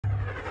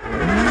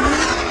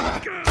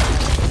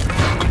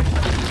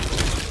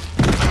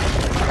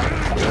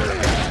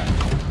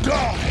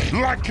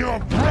like your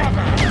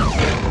brother!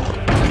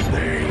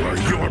 They were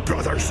your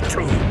brothers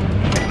too.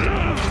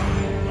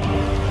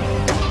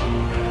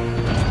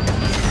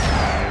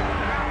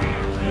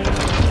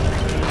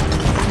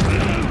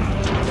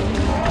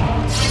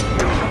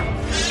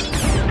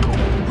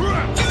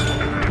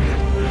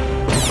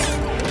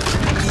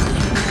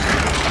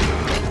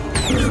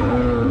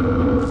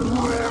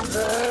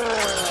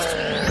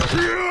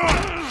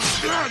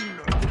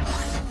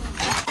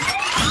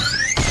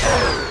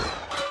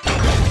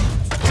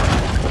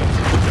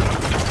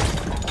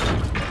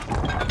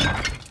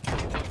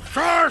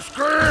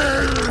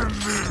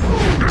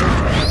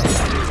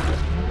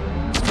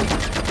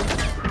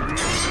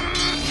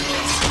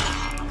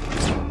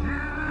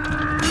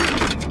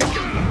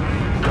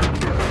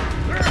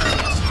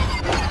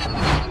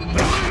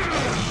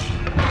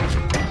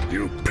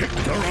 You picked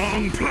the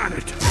wrong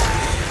planet.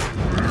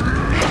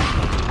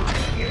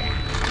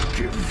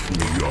 Give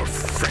me your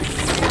faith.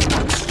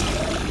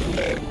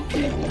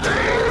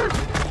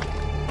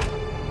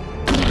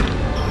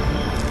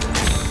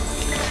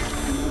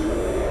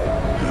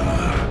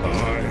 I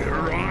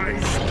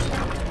rise,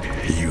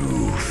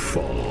 you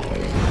fall.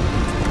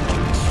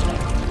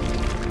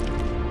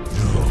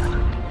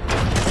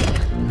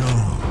 No.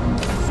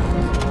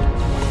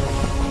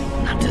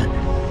 Not to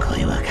call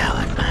you a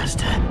coward,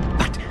 Master,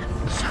 but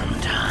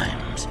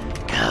sometimes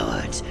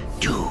cowards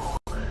do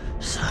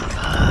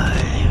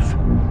survive.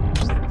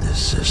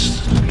 This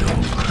isn't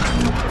over.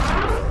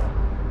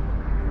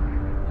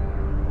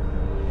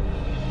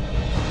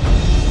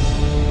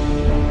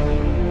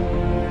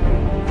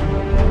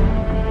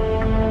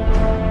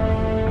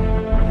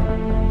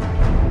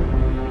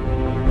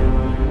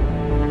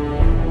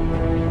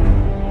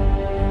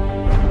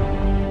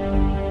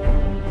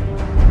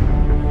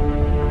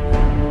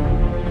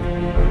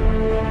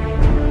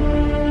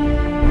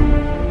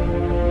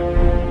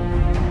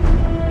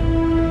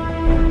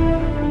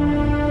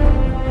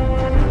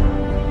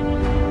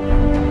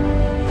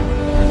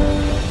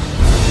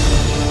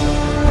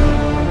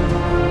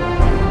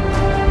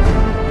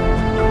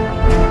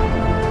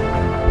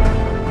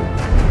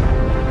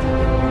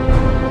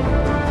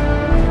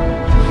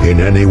 In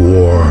any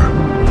war,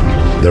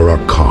 there are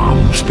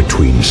calms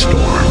between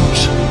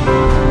storms.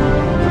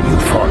 You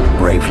fought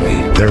bravely.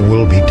 There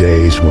will be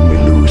days when we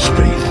lose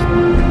faith,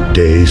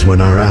 days when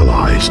our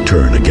allies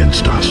turn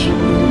against us.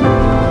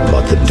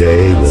 But the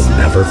day will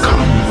never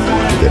come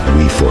that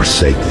we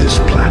forsake this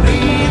planet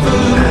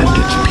and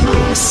its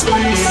people.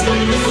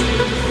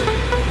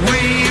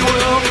 We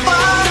will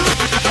fight.